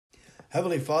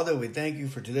Heavenly Father, we thank you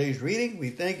for today's reading.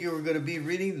 We thank you we're going to be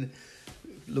reading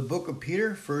the book of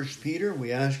Peter, First Peter.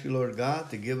 We ask you, Lord God,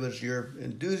 to give us your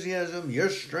enthusiasm, your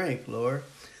strength, Lord,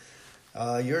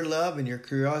 your love and your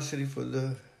curiosity for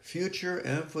the future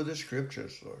and for the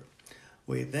scriptures, Lord.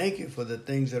 We thank you for the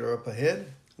things that are up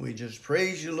ahead. We just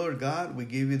praise you, Lord God. We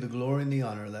give you the glory and the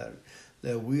honor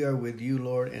that we are with you,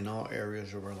 Lord, in all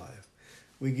areas of our life.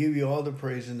 We give you all the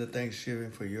praise and the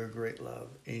thanksgiving for your great love.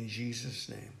 In Jesus'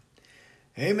 name.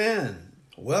 Amen.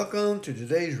 Welcome to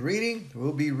today's reading.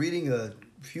 We'll be reading a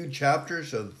few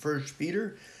chapters of First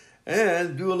Peter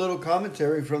and do a little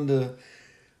commentary from the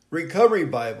Recovery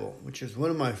Bible, which is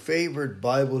one of my favorite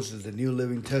Bibles of the New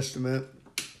Living Testament.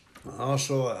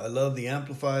 Also, I love the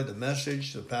Amplified, the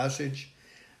Message, the Passage,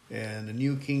 and the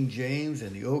New King James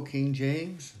and the Old King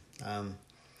James.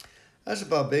 That's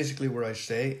about basically where I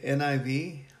stay.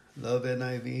 NIV, love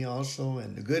NIV also,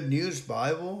 and the Good News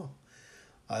Bible.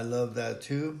 I love that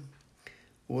too.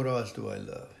 What else do I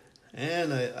love?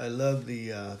 And I love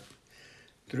the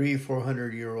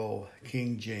 400-year-old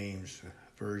King James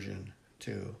version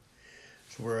too.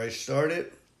 That's where I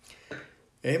started.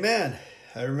 Amen.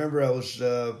 I remember I was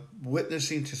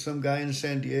witnessing to some guy in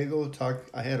San Diego.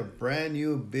 I had a brand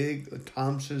new big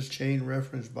Thompson's Chain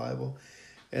Reference Bible.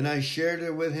 And I shared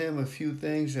it with him a few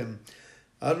things, and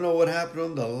I don't know what happened to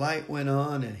him. The light went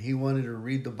on, and he wanted to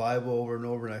read the Bible over and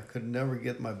over, and I could never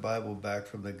get my Bible back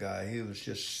from the guy. He was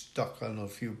just stuck on a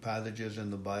few passages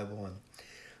in the Bible, and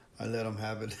I let him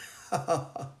have it.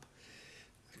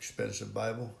 Expensive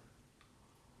Bible.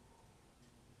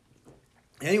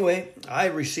 Anyway, I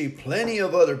received plenty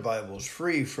of other Bibles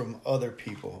free from other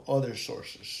people, other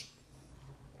sources.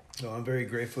 So I'm very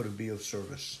grateful to be of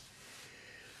service.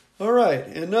 All right,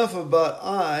 enough about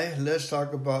let's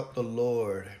talk about the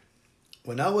Lord.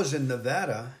 When I was in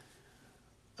Nevada,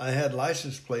 I had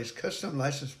license plates, custom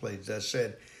license plates that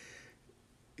said,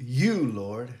 "You,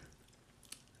 Lord,"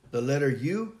 the letter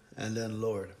U and then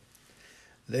Lord.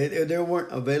 They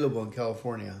weren't available in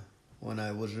California. When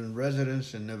I was in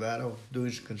residence in Nevada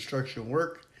doing construction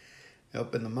work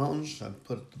up in the mountains, I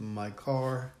put in my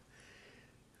car,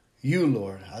 "You,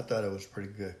 Lord." I thought it was pretty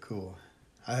good, cool.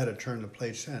 I had to turn the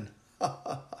plates in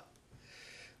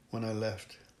when I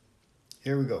left.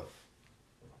 Here we go.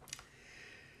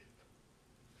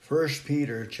 1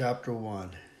 Peter chapter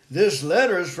 1. This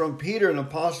letter is from Peter, an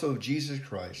apostle of Jesus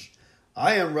Christ.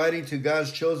 I am writing to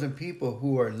God's chosen people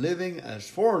who are living as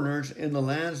foreigners in the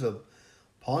lands of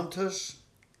Pontus,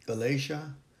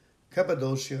 Galatia,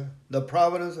 Cappadocia, the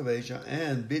province of Asia,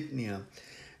 and Bithynia.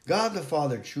 God the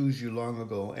Father chose you long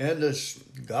ago, and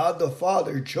God the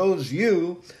Father chose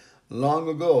you long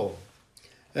ago,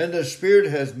 and the Spirit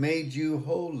has made you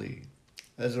holy.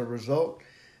 As a result,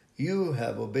 you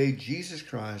have obeyed Jesus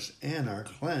Christ and are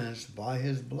cleansed by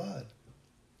his blood.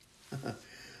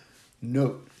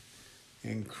 Note,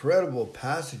 incredible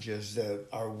passages that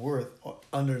are worth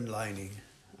underlining.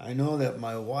 I know that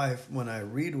my wife, when I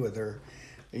read with her,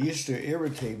 it used to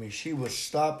irritate me. She would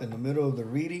stop in the middle of the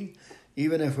reading,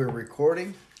 even if we're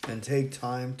recording, and take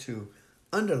time to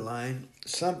underline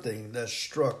something that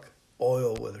struck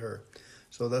oil with her.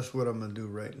 So that's what I'm going to do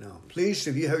right now. Please,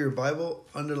 if you have your Bible,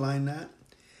 underline that.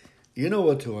 You know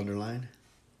what to underline.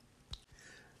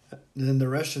 Then the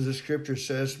rest of the scripture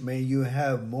says, may you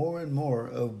have more and more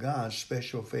of God's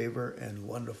special favor and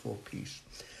wonderful peace.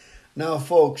 Now,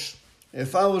 folks,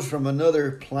 if I was from another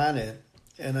planet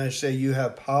and I say you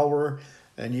have power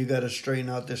and you got to straighten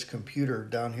out this computer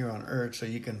down here on earth so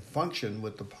you can function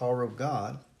with the power of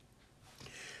God,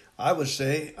 I would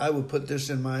say I would put this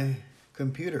in my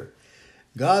computer.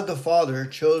 God the Father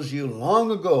chose you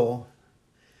long ago,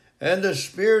 and the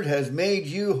Spirit has made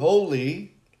you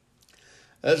holy.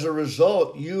 As a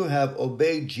result, you have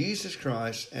obeyed Jesus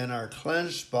Christ and are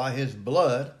cleansed by his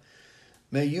blood.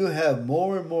 May you have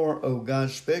more and more of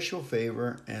God's special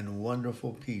favor and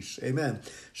wonderful peace. Amen.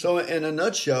 So in a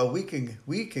nutshell, we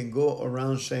can go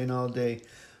around saying all day,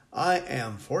 I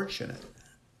am fortunate.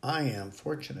 I am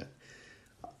fortunate.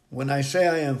 When I say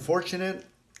I am fortunate,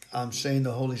 I'm saying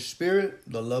the Holy Spirit,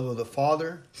 the love of the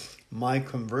Father, my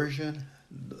conversion.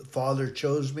 The Father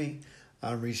chose me.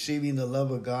 I'm receiving the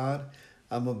love of God.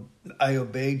 I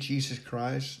obey Jesus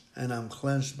Christ, and I'm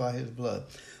cleansed by his blood.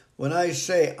 When I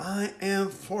say I am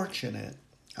fortunate,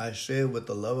 I say it with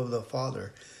the love of the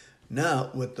Father,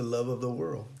 not with the love of the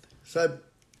world. So,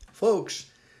 folks,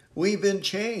 we've been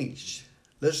changed.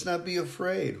 Let's not be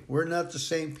afraid. We're not the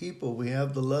same people. We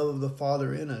have the love of the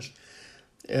Father in us.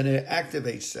 And it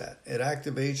activates that.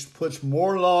 It puts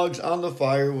more logs on the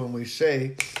fire when we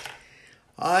say,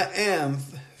 I am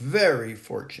very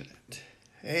fortunate.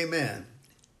 Amen.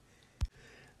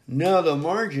 Now the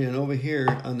margin over here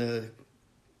on the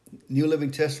New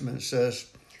Living Testament says,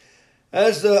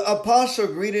 as the apostle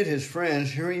greeted his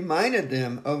friends, he reminded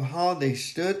them of how they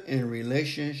stood in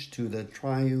relation to the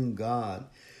triune God.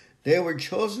 They were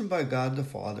chosen by God the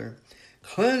Father,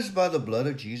 cleansed by the blood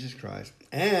of Jesus Christ,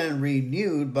 and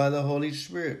renewed by the Holy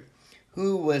Spirit,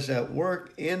 who was at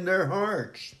work in their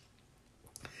hearts.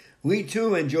 We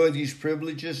too enjoy these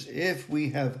privileges if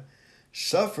we have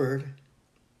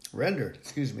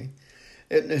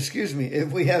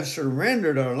if we have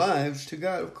surrendered our lives to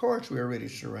God. Of course we already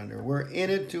surrender. We're in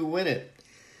it to win it.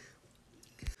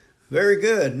 Very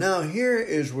good. Now here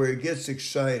is where it gets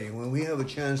exciting, when we have a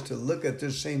chance to look at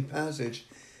this same passage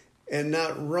and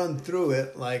not run through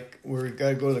it like we got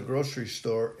to go to the grocery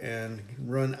store and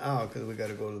run out because we got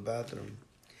to go to the bathroom.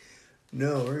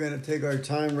 No, we're going to take our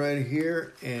time right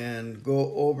here and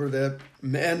go over that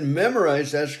and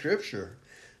memorize that scripture.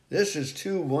 This is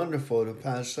too wonderful to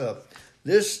pass up.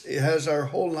 This has our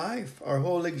whole life, our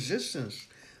whole existence,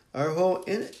 our whole,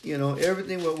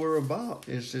 everything what we're about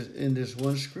is in this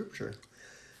one scripture.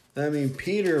 I mean,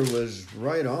 Peter was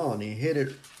right on. He hit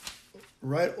it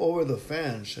right over the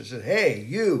fence. I said, hey,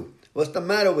 you, what's the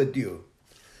matter with you?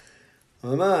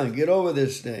 Come on, get over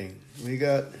this thing. We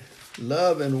got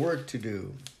love and work to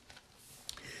do.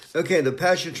 Okay, the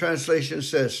Passion Translation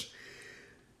says,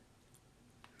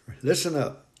 listen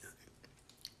up.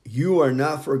 You are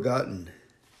not forgotten,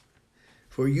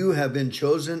 for you have been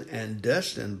chosen and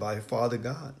destined by Father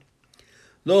God.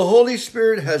 The Holy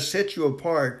Spirit has set you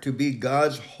apart to be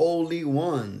God's holy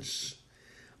ones,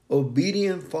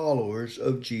 obedient followers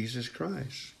of Jesus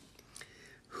Christ,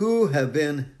 who have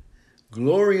been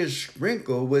gloriously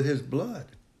sprinkled with his blood.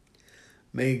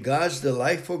 May God's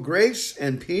delightful grace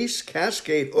and peace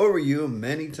cascade over you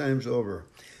many times over.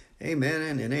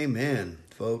 Amen and amen,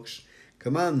 folks.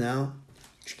 Come on now.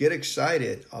 Get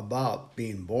excited about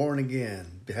being born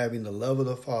again, having the love of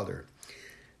the Father.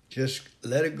 Just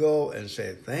let it go and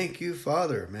say, thank you,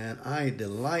 Father, man. I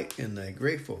delight in thy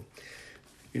grateful.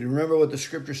 You remember what the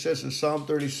scripture says in Psalm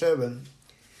 37.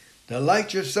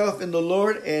 Delight yourself in the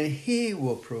Lord, and he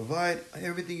will provide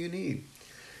everything you need.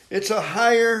 It's a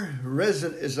higher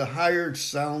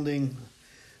sounding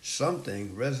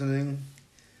something, resonating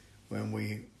when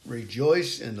we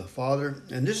rejoice in the Father.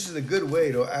 And this is a good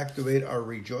way to activate our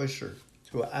rejoicer,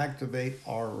 to activate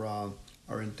our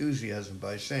enthusiasm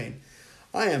by saying,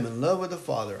 I am in love with the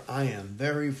Father. I am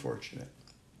very fortunate.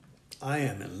 I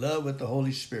am in love with the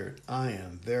Holy Spirit. I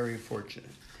am very fortunate.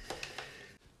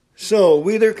 So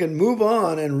we either can move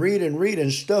on and read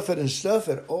and stuff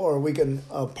it, or we can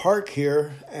park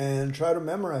here and try to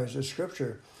memorize the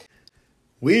scripture.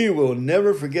 We will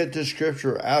never forget this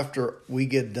scripture after we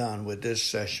get done with this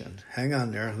session. Hang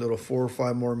on there, a little 4 or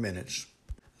 5 more minutes.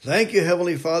 Thank you,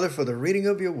 Heavenly Father, for the reading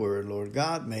of your word, Lord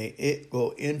God. May it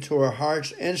go into our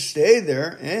hearts and stay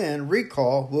there, and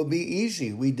recall will be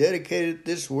easy. We dedicated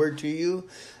this word to you.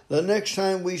 The next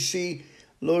time we see,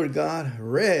 Lord God,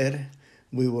 read,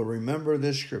 we will remember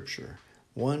this scripture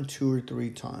 1, 2, or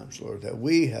 3 times, Lord, that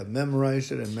we have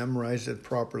memorized it and memorized it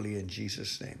properly in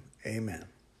Jesus' name. Amen.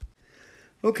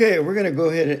 Okay, we're going to go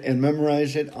ahead and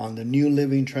memorize it on the New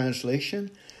Living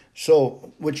Translation.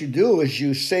 So what you do is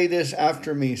you say this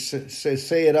after me.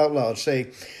 Say it out loud.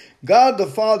 Say, God the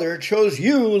Father chose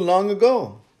you long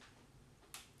ago,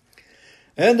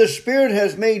 and the Spirit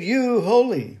has made you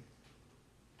holy.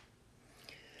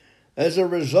 As a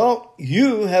result,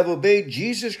 you have obeyed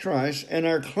Jesus Christ and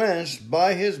are cleansed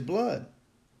by his blood.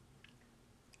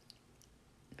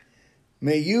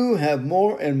 May you have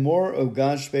more and more of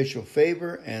God's special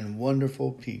favor and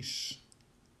wonderful peace.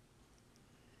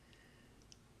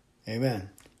 Amen.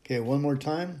 Okay, one more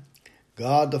time.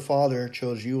 God the Father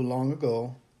chose you long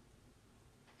ago,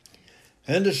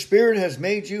 and the Spirit has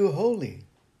made you holy.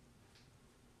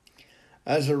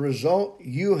 As a result,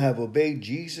 you have obeyed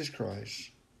Jesus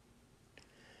Christ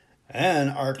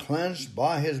and are cleansed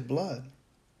by his blood.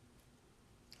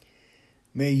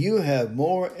 May you have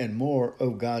more and more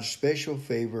of God's special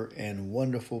favor and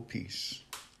wonderful peace.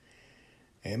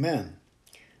 Amen.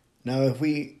 Now, if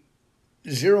we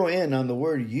zero in on the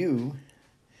word you,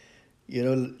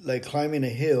 like climbing a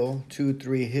hill, 2,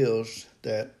 3 hills,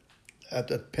 that at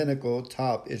the pinnacle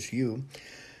top is you.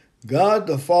 God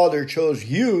the Father chose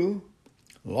you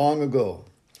long ago,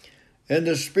 and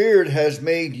the Spirit has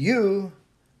made you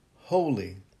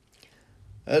holy.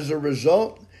 As a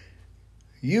result,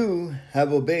 you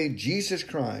have obeyed Jesus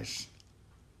Christ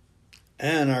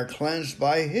and are cleansed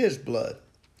by his blood.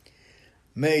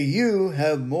 May you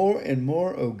have more and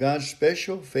more of God's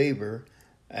special favor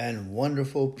and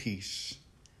wonderful peace.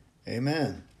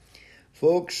 Amen.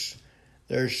 Folks,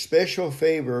 There's special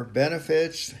favor,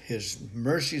 benefits. His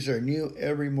mercies are new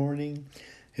every morning.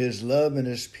 His love and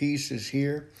His peace is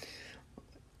here.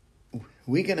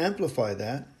 We can amplify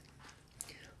that.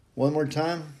 One more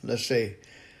time. Let's say,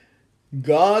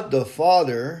 God the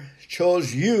Father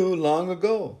chose you long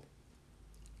ago.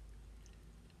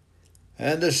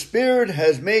 And the Spirit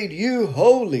has made you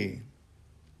holy.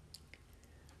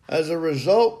 As a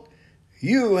result,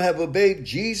 you have obeyed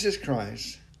Jesus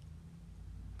Christ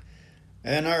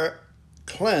and are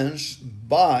cleansed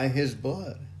by His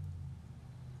blood.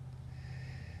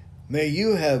 May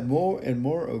you have more and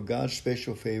more of God's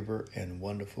special favor and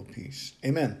wonderful peace.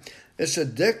 Amen. It's a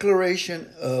declaration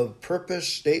of purpose,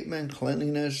 statement,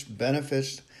 cleanliness,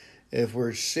 benefits. If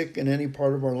we're sick in any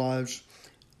part of our lives,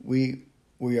 we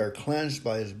are cleansed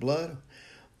by His blood.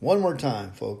 One more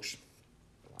time, folks.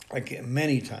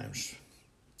 Many times.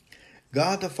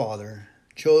 God the Father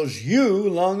chose you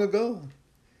long ago.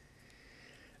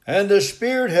 And the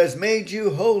Spirit has made you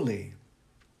holy.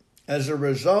 As a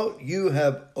result, you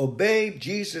have obeyed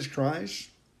Jesus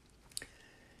Christ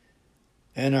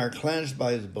and are cleansed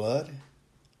by His blood.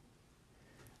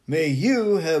 May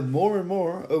you have more and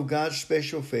more of God's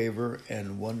special favor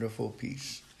and wonderful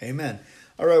peace. Amen.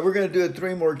 All right, we're going to do it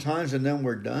 3 more times and then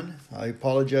we're done. I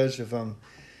apologize if I'm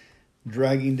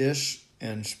dragging this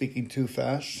and speaking too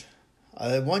fast.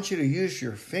 I want you to use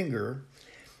your finger,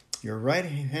 your right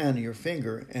hand, your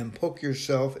finger, and poke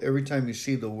yourself every time you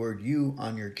see the word you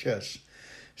on your chest.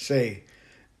 Say,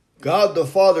 God the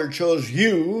Father chose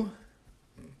you,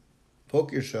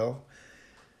 poke yourself,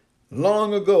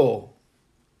 long ago,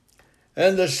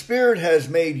 and the Spirit has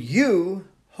made you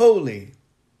holy.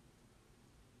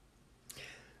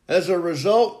 As a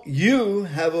result, you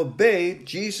have obeyed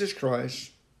Jesus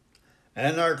Christ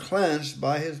and are cleansed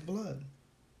by His blood.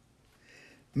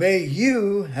 May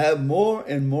you have more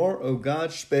and more of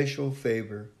God's special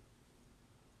favor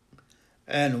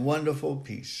and wonderful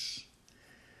peace.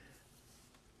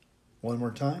 One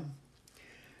more time.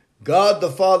 God the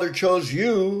Father chose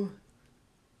you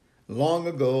long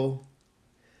ago,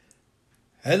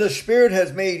 and the Spirit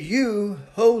has made you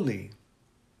holy.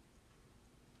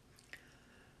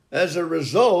 As a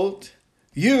result,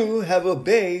 you have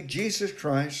obeyed Jesus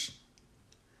Christ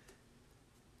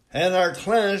and are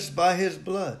cleansed by His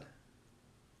blood.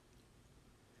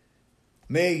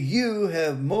 May you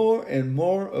have more and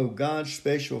more of God's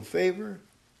special favor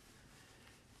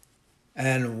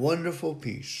and wonderful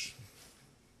peace.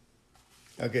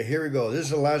 Okay, here we go. This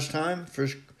is the last time.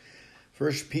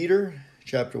 First Peter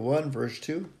chapter 1, verse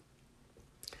 2.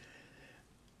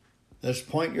 Let's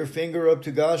point your finger up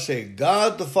to God. Say,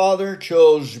 God the Father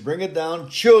chose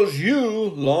you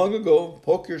long ago.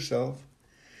 Poke yourself.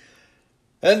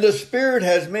 And the Spirit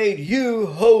has made you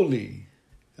holy.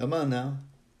 Come on now.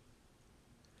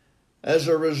 As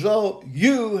a result,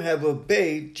 you have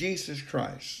obeyed Jesus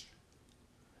Christ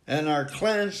and are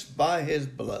cleansed by His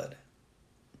blood.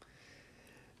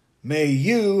 May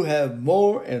you have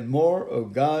more and more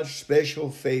of God's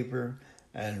special favor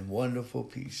and wonderful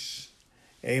peace.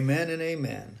 Amen and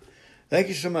amen. Thank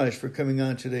you so much for coming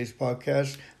on today's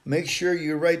podcast. Make sure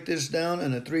you write this down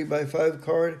on a 3x5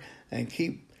 card and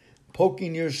keep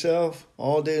poking yourself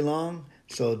all day long,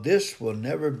 so this will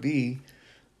never be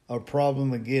a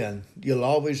problem again. You'll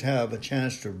always have a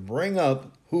chance to bring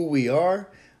up who we are,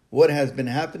 what has been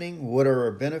happening, what are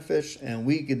our benefits, and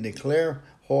we can declare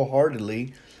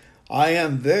wholeheartedly, I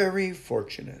am very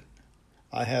fortunate.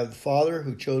 I have the Father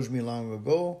who chose me long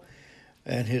ago,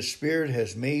 and His Spirit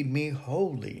has made me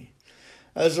holy.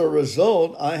 As a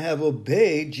result, I have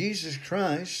obeyed Jesus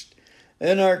Christ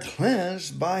and are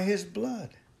cleansed by His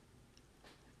blood.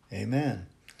 Amen.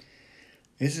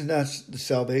 Isn't that the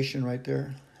salvation right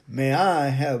there? May I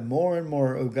have more and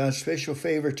more of God's special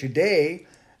favor today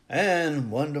and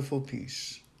wonderful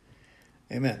peace.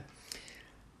 Amen.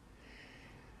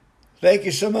 Thank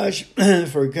you so much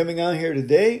for coming on here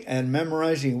today and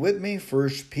memorizing with me 1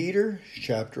 Peter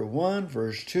chapter 1,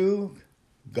 verse 2.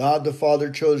 God the Father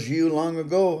chose you long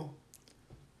ago,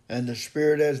 and the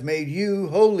Spirit has made you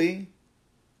holy.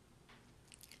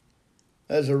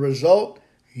 As a result,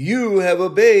 you have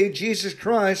obeyed Jesus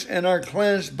Christ and are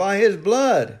cleansed by His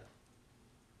blood.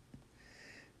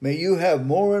 May you have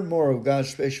more and more of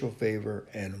God's special favor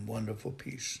and wonderful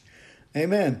peace.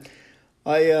 Amen.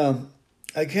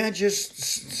 I can't just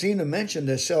seem to mention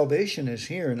that salvation is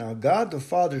here. Now, God the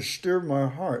Father stirred my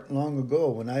heart long ago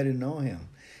when I didn't know Him.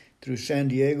 Through San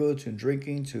Diego, to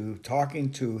drinking, to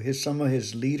talking to some of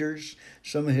His leaders,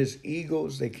 some of His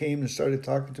eagles. They came and started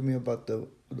talking to me about the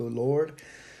Lord.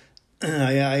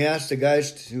 I asked the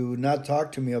guys to not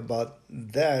talk to me about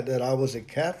that I was a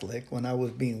Catholic when I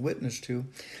was being witnessed to.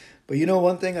 But you know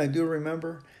one thing I do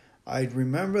remember? I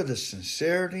remember the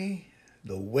sincerity,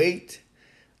 the weight,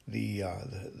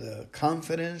 the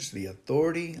confidence, the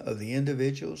authority of the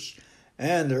individuals,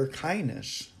 and their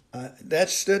kindness. That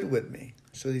stood with me.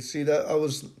 So you see that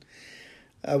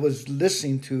I was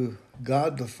listening to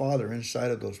God the Father inside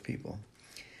of those people.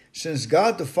 Since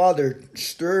God the Father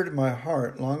stirred my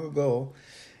heart long ago,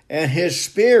 and His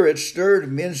Spirit stirred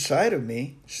inside of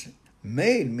me,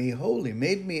 made me holy,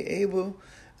 made me able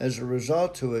as a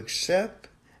result to accept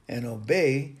and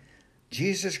obey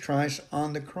Jesus Christ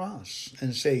on the cross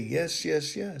and say, yes,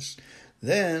 yes, yes.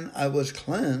 Then I was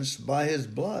cleansed by His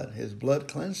blood. His blood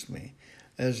cleansed me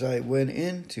as I went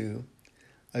into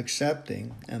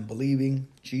accepting and believing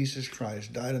Jesus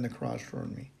Christ died on the cross for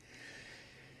me.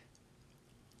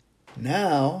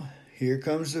 Now, here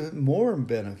comes the more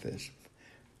benefits.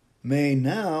 May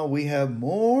now we have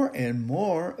more and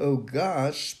more of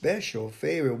God's special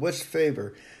favor. What's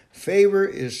favor? Favor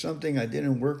is something I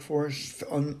didn't work for.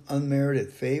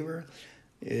 Unmerited favor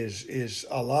is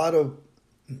a lot of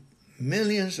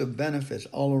millions of benefits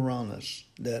all around us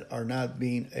that are not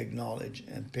being acknowledged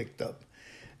and picked up.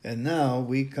 And now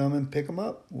we come and pick them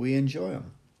up. We enjoy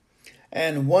them.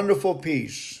 And wonderful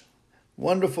peace.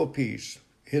 Wonderful peace.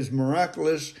 His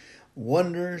miraculous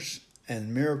wonders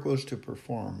and miracles to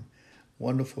perform.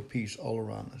 Wonderful peace all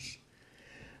around us.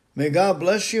 May God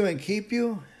bless you and keep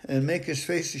you and make His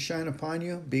face to shine upon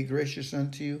you, be gracious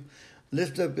unto you,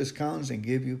 lift up His countenance and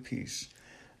give you peace.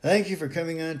 Thank you for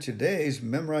coming on today's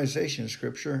memorization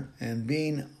scripture and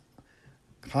being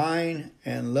kind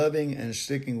and loving and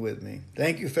sticking with me.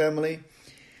 Thank you, family.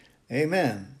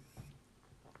 Amen.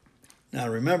 Now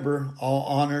remember, all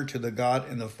honor to the God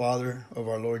and the Father of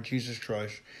our Lord Jesus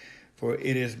Christ, for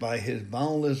it is by His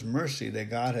boundless mercy that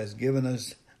God has given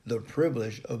us the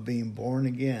privilege of being born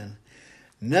again.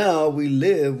 Now we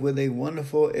live with a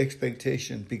wonderful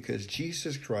expectation because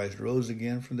Jesus Christ rose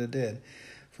again from the dead.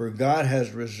 For God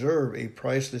has reserved a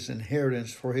priceless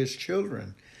inheritance for His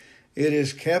children. It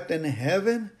is kept in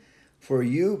heaven for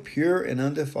you, pure and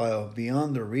undefiled,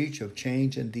 beyond the reach of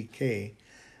change and decay.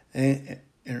 And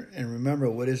remember,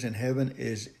 what is in heaven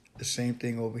is the same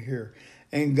thing over here.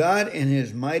 And God in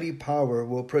His mighty power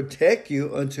will protect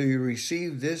you until you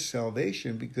receive this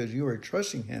salvation because you are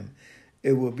trusting Him.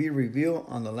 It will be revealed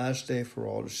on the last day for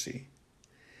all to see.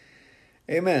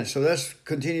 Amen. So let's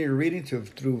continue reading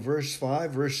through verse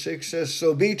 5. Verse 6 says,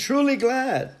 so be truly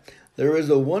glad. There is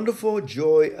a wonderful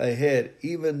joy ahead,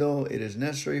 even though it is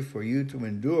necessary for you to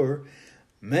endure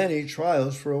many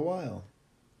trials for a while.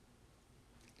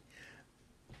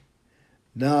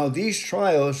 Now, these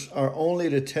trials are only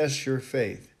to test your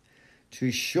faith,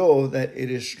 to show that it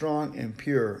is strong and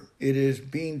pure. It is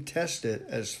being tested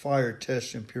as fire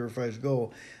tests and purifies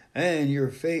gold, and your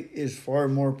faith is far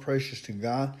more precious to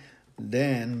God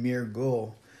than mere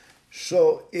gold.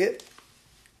 So if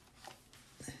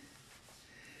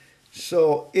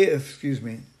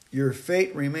your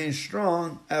faith remains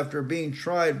strong after being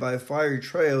tried by fiery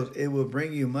trials, it will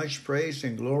bring you much praise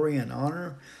and glory and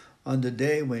honor on the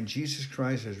day when Jesus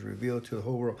Christ is revealed to the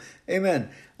whole world.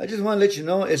 Amen. I just want to let you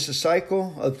know it's a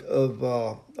cycle of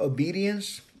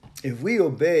obedience. If we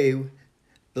obey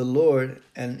the Lord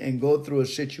and go through a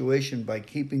situation by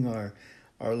keeping our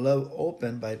love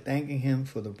open, by thanking Him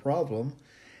for the problem,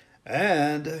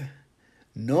 and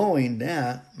knowing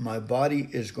that my body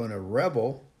is going to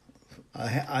rebel, I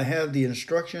have the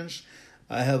instructions.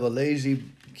 I have a lazy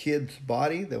kid's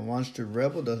body that wants to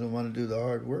rebel, doesn't want to do the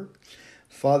hard work.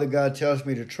 Father God tells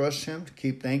me to trust Him, to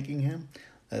keep thanking Him,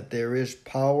 that there is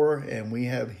power and we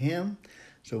have Him.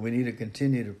 So we need to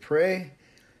continue to pray,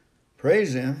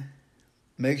 praise Him,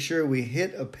 make sure we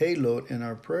hit a payload in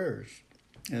our prayers,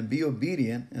 and be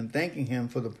obedient and thanking Him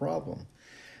for the problem.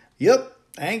 Yep,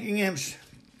 thanking Him,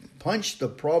 punch the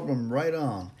problem right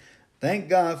on. Thank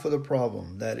God for the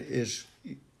problem. That is,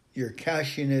 you're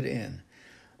cashing it in.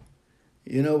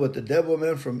 You know what the devil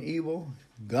meant from evil?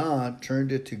 God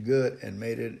turned it to good and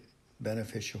made it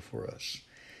beneficial for us.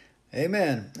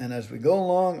 Amen. And as we go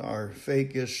along, our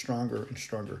faith gets stronger and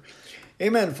stronger.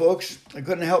 Amen, folks. I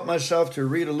couldn't help myself to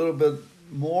read a little bit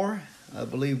more. I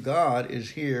believe God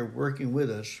is here working with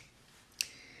us.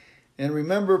 And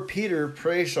remember, Peter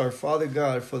praised our Father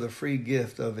God for the free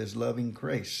gift of His loving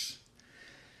grace.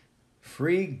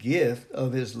 Free gift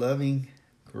of His loving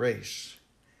grace.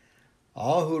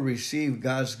 All who receive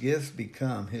God's gift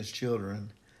become His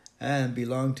children and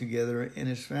belong together in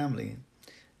His family.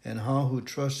 And all who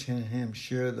trust in Him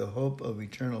share the hope of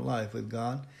eternal life with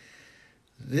God.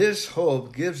 This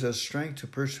hope gives us strength to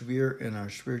persevere in our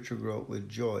spiritual growth with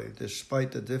joy,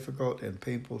 despite the difficult and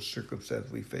painful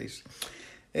circumstances we face.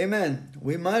 Amen.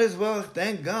 We might as well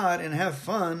thank God and have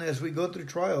fun as we go through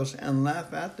trials and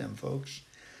laugh at them, folks.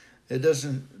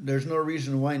 There's no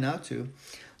reason why not to.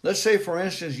 Let's say, for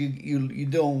instance, you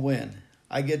don't win.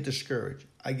 I get discouraged.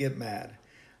 I get mad.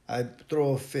 I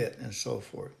throw a fit and so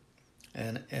forth.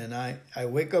 And I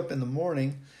wake up in the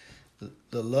morning,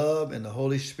 the love and the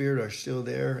Holy Spirit are still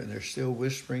there, and they're still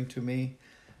whispering to me.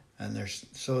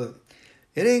 So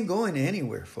it ain't going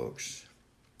anywhere, folks.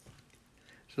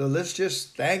 So let's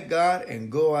just thank God and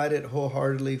go at it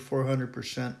wholeheartedly,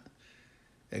 400%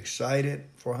 excited,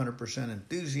 400%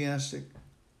 enthusiastic,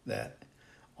 that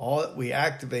we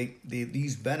activate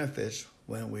these benefits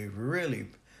when we really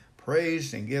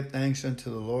praise and give thanks unto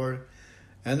the Lord.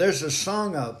 And there's a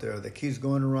song out there that keeps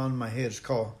going around my head. It's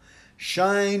called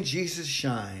Shine, Jesus,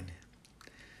 Shine.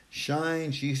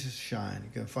 Shine, Jesus, Shine.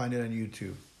 You can find it on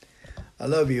YouTube. I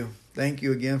love you. Thank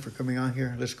you again for coming on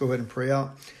here. Let's go ahead and pray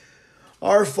out.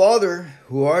 Our Father,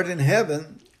 who art in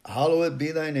heaven, hallowed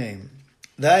be thy name.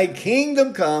 Thy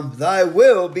kingdom come, thy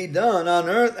will be done on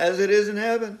earth as it is in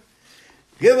heaven.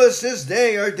 Give us this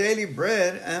day our daily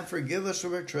bread, and forgive us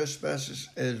of our trespasses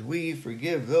as we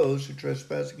forgive those who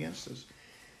trespass against us.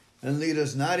 And lead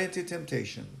us not into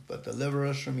temptation, but deliver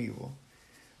us from evil.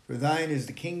 For thine is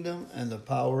the kingdom and the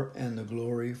power and the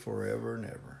glory forever and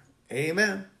ever.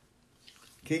 Amen.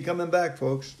 Keep coming back,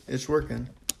 folks. It's working.